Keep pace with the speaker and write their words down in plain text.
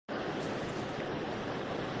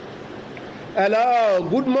Hello,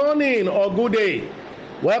 good morning or good day.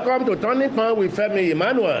 Welcome to Turning Point with Femi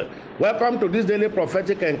Emmanuel. Welcome to this daily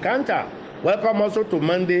prophetic encounter. Welcome also to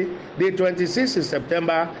Monday, the 26th of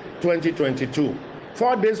September 2022.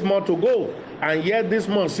 4 days more to go, and yet this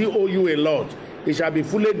month still owe you a lot. It shall be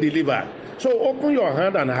fully delivered. So open your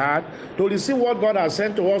hand and heart to receive what God has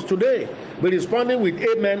sent to us today. Be responding with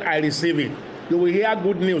amen, I receive it. You will hear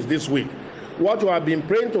good news this week. What you have been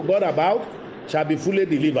praying to God about shall be fully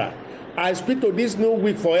delivered. I speak to this new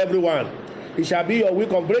week for everyone. It shall be your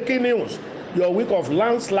week of breaking news, your week of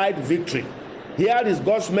landslide victory. Here is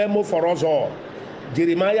God's memo for us all.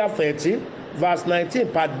 Jeremiah 30, verse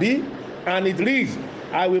 19, part B, and it reads,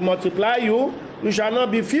 I will multiply you, you shall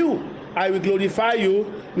not be few. I will glorify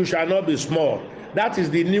you, you shall not be small. That is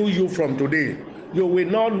the new you from today. You will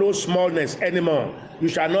not know smallness anymore. You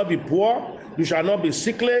shall not be poor, you shall not be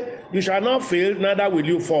sickly, you shall not fail, neither will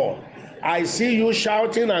you fall. I see you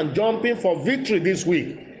shouting and jumping for victory this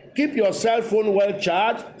week. Keep your cell phone well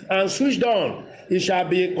charged and switched on. It shall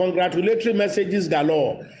be congratulatory messages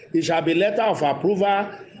galore. It shall be letter of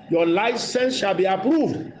approval. Your license shall be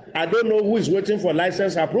approved. I don't know who is waiting for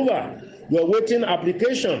license approval. Your waiting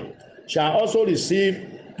application shall also receive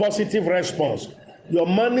positive response. Your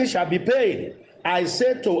money shall be paid. I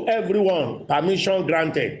say to everyone, permission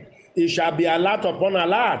granted. It shall be alert upon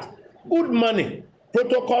alert. Good money.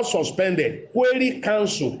 Protocol suspended, query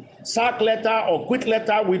cancelled, sack letter or quit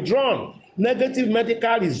letter withdrawn, negative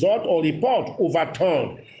medical result or report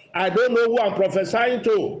overturned. I don't know who I'm prophesying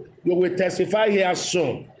to. You will testify here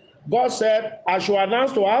soon. God said, I should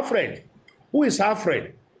announce to Alfred. Who is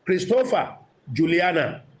Alfred? Christopher,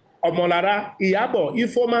 Juliana, Omolara, Iyabo,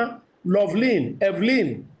 Ifoma, Loveline,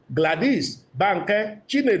 Evelyn, Gladys, Banke,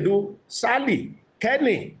 Chinedu, Sally,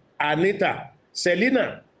 Kenny, Anita,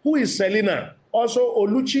 Selena. Who is Selena? Also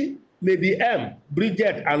Oluchi, Lady M,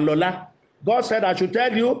 Bridget, and Lola. God said, I should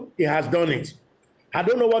tell you, He has done it. I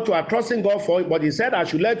don't know what you are trusting God for, but He said, I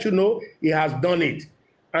should let you know He has done it.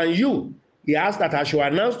 And you, He asked that I should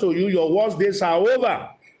announce to you, your worst days are over.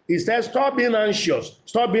 He said, stop being anxious,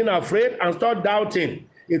 stop being afraid, and stop doubting.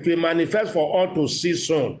 It will manifest for all to see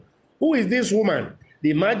soon. Who is this woman?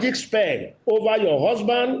 The magic spell over your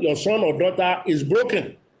husband, your son, or daughter is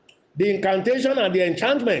broken. The incantation and the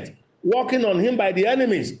enchantment working on him by the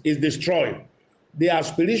enemies is destroyed. Their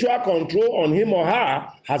spiritual control on him or her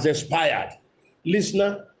has expired.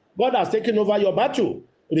 Listener, God has taken over your battle.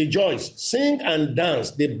 Rejoice, sing and dance.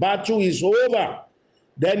 The battle is over.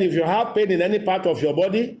 Then if you have pain in any part of your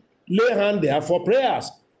body, lay hand there for prayers.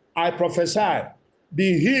 I prophesy,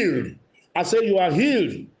 be healed. I say you are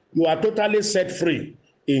healed. You are totally set free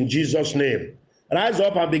in Jesus' name. Rise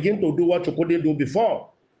up and begin to do what you couldn't do before.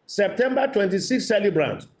 September 26th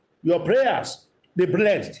celebrant. Your prayers be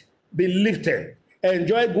blessed, be lifted,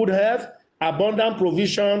 enjoy good health, abundant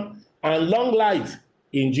provision, and long life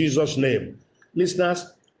in Jesus' name.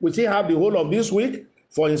 Listeners, we still have the whole of this week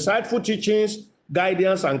for insightful teachings,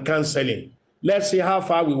 guidance, and counseling. Let's see how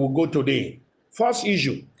far we will go today. First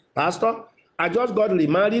issue, Pastor, I just got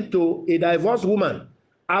remarried to a divorced woman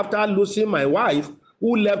after losing my wife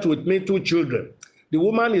who left with me 2 children. The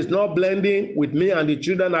woman is not blending with me and the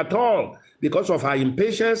children at all because of her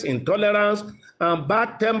impatience, intolerance, and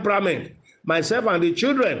bad temperament. Myself and the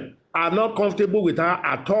children are not comfortable with her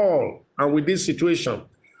at all and with this situation.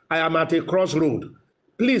 I am at a crossroad.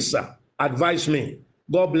 Please, sir, advise me.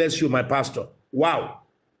 God bless you, my pastor. Wow,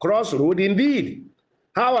 crossroad indeed.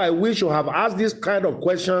 How I wish you have asked this kind of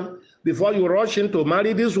question before you rush in to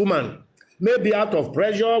marry this woman. Maybe out of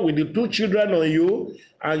pressure with the 2 children on you,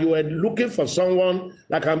 and you were looking for someone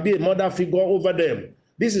that can be a mother figure over them.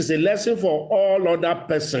 This is a lesson for all other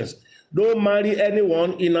persons. Don't marry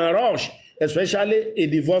anyone in a rush, especially a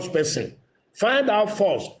divorced person. Find out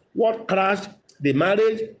first what crashed the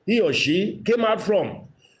marriage he or she came out from.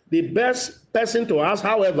 The best person to ask,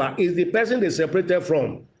 however, is the person they separated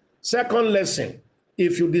from. Second lesson,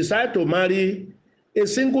 if you decide to marry a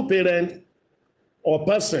single parent or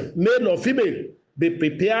person, male or female, be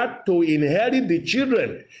prepared to inherit the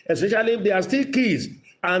children, especially if they are still kids,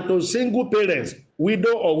 and to single parents,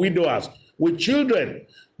 widow or widowers with children.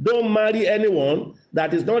 Don't marry anyone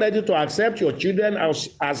that is not ready to accept your children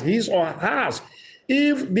as his or hers.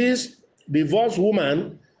 If this divorced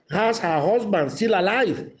woman has her husband still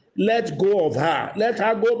alive, let go of her. Let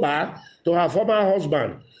her go back to her former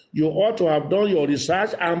husband. You ought to have done your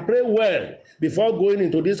research and pray well before going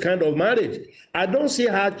into this kind of marriage. I don't see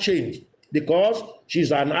her change because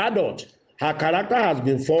she's an adult. Her character has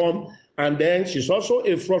been formed, and then she's also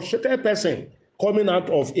a frustrated person coming out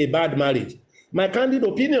of a bad marriage. My candid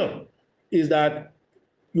opinion is that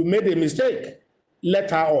you made a mistake.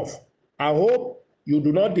 Let her off I hope you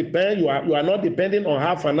do not depend, you are not depending on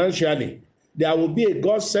her financially. There will be a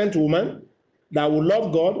God-sent woman that will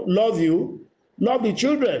love God, love you, love the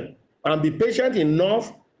children, and be patient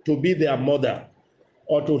enough to be their mother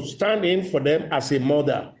or to stand in for them as a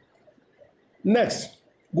mother. Next,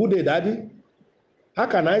 good day, Daddy. How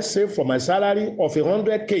can I save for my salary of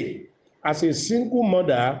 100K as a single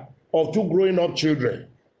mother of 2 growing up children?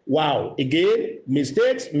 Wow, again,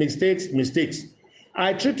 mistakes.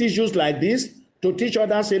 I treat issues like this to teach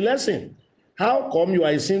others a lesson. How come you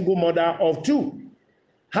are a single mother of 2?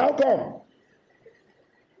 How come?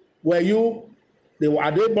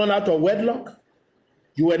 Are they born out of wedlock?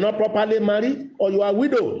 You were not properly married, or you are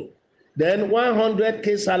widowed? Then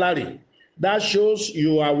 100K salary, that shows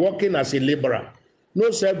you are working as a laborer.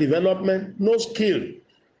 No self-development, no skill.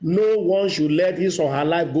 No one should let his or her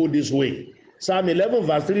life go this way. Psalm 11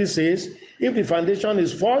 verse 3 says, if the foundation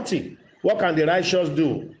is faulty, what can the righteous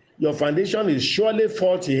do? Your foundation is surely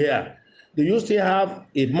faulty here. Do you still have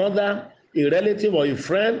a mother, a relative, or a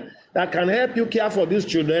friend that can help you care for these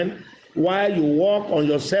children while you work on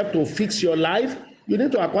yourself to fix your life? You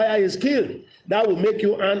need to acquire a skill that will make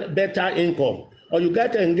you earn better income. Or you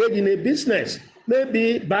get engaged in a business,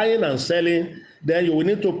 maybe buying and selling, then you will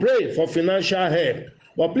need to pray for financial help.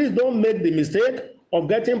 But please don't make the mistake of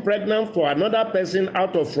getting pregnant for another person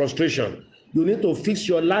out of frustration. You need to fix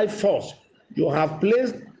your life first. You have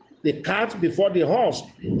placed the cart before the horse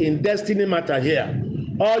in destiny matter here.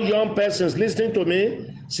 All young persons listening to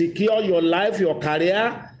me, secure your life, your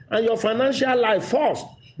career, and your financial life first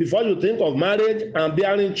before you think of marriage and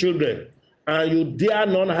bearing children. And you dare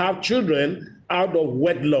not have children out of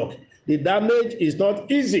wedlock. The damage is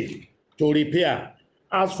not easy to repair.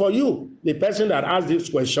 As for you, the person that asked this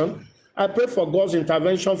question, I pray for God's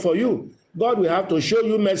intervention for you. God will have to show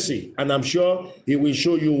you mercy, and I'm sure he will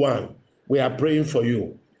show you one. We are praying for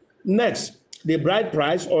you. Next, the bride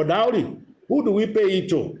price or dowry. Who do we pay it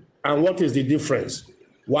to, and what is the difference?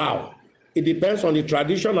 Wow. It depends on the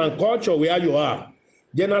tradition and culture where you are.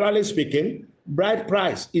 Generally speaking, bride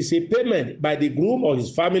price is a payment by the groom or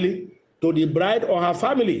his family to the bride or her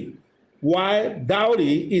family, while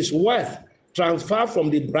dowry is wealth transferred from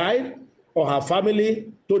the bride or her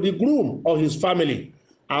family to the groom or his family.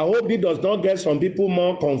 I hope it does not get some people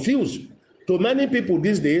more confused. To many people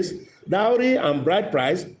these days, dowry and bride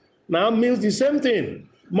price now means the same thing.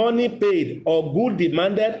 Money paid or good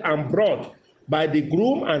demanded and brought by the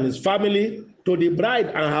groom and his family to the bride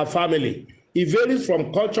and her family. It varies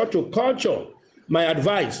from culture to culture. My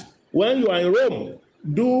advice, when you are in Rome,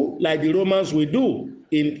 do like the Romans will do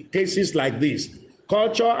in cases like this.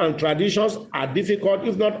 Culture and traditions are difficult,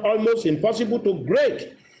 if not almost impossible to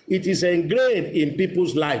break. It is ingrained in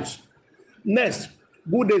people's lives. Next,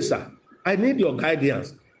 good day, sir. I need your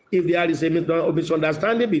guidance. If there is a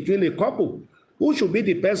misunderstanding between a couple, who should be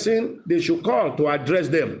the person they should call to address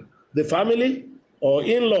them? The family, or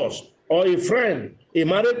in-laws, or a friend, a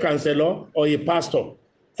marriage counselor, or a pastor?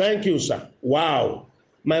 Thank you, sir. Wow.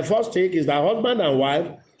 My first take is that husband and wife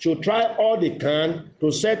should try all they can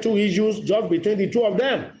to settle issues just between the two of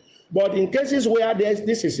them. But in cases where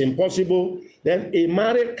this is impossible, then a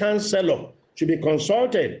marriage counselor should be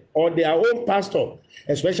consulted, or their own pastor,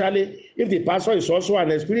 especially if the pastor is also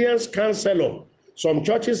an experienced counselor. Some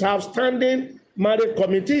churches have standing marriage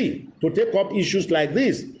committee to take up issues like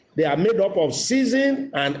this. They are made up of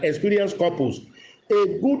seasoned and experienced couples.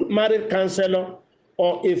 A good marriage counselor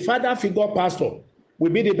or a father figure pastor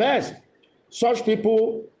will be the best. Such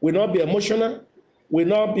people will not be emotional, will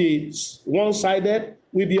not be one-sided,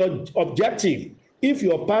 will be objective. If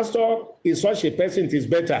your pastor is such a person, it is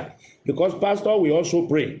better, because pastor will also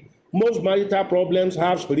pray. Most marital problems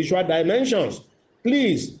have spiritual dimensions.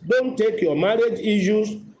 Please don't take your marriage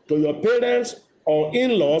issues to your parents or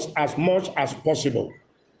in-laws as much as possible.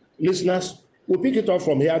 Listeners, we'll pick it up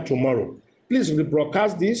from here tomorrow. Please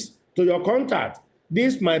rebroadcast this to your contact.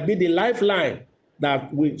 This might be the lifeline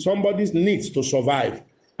that somebody needs to survive,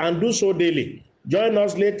 and do so daily. Join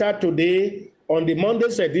us later today on the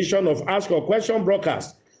Monday's edition of Ask Your Question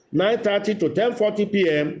broadcast, 9:30 to 10:40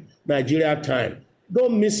 p.m. Nigeria time.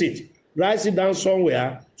 Don't miss it. Write it down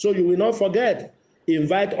somewhere so you will not forget.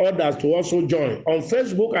 Invite others to also join on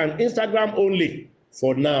Facebook and Instagram only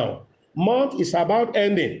for now. Month is about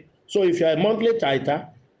ending. So if you are a monthly tither,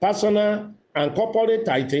 personal and corporate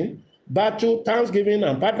tithing, battle, thanksgiving,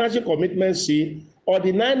 and partnership commitment seed, or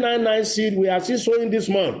the 999 seed we are still sowing this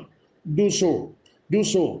month, do so. Do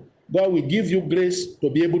so. God will give you grace to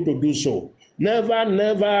be able to do so.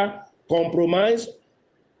 Never compromise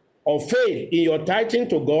or fail in your tithing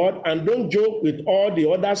to God, and don't joke with all the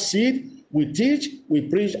other seed we teach, we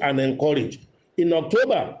preach, and encourage. In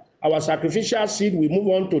October, our sacrificial seed, we move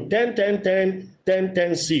on to 10, 10, 10, 10,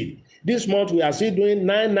 10 seed. This month, we are still doing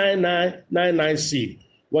 9, 9, 9, 9, 9 seed.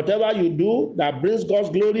 Whatever you do that brings God's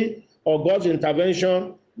glory or God's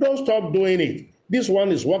intervention, don't stop doing it. This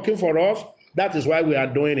one is working for us. That is why we are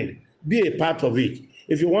doing it. Be a part of it.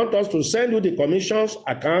 If you want us to send you the commissions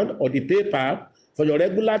account or the PayPal for your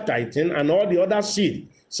regular tithing and all the other seed,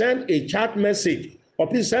 send a chat message, or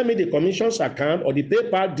please send me the commissions account or the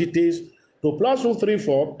PayPal details to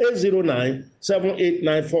 +234 809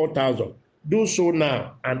 789 4000. Do so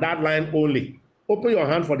now, and that line only. Open your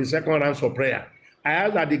hand for the second round of prayer. I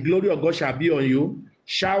ask that the glory of God shall be on you,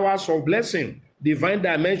 showers of blessing, divine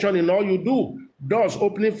dimension in all you do, doors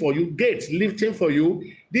opening for you, gates lifting for you.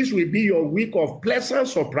 This will be your week of pleasant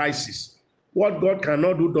surprises. What God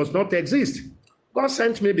cannot do does not exist. God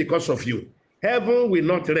sent me because of you. Heaven will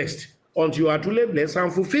not rest until you are truly blessed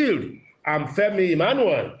and fulfilled. I'm Femi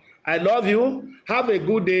Emmanuel. I love you. Have a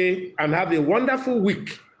good day and have a wonderful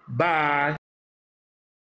week. Bye.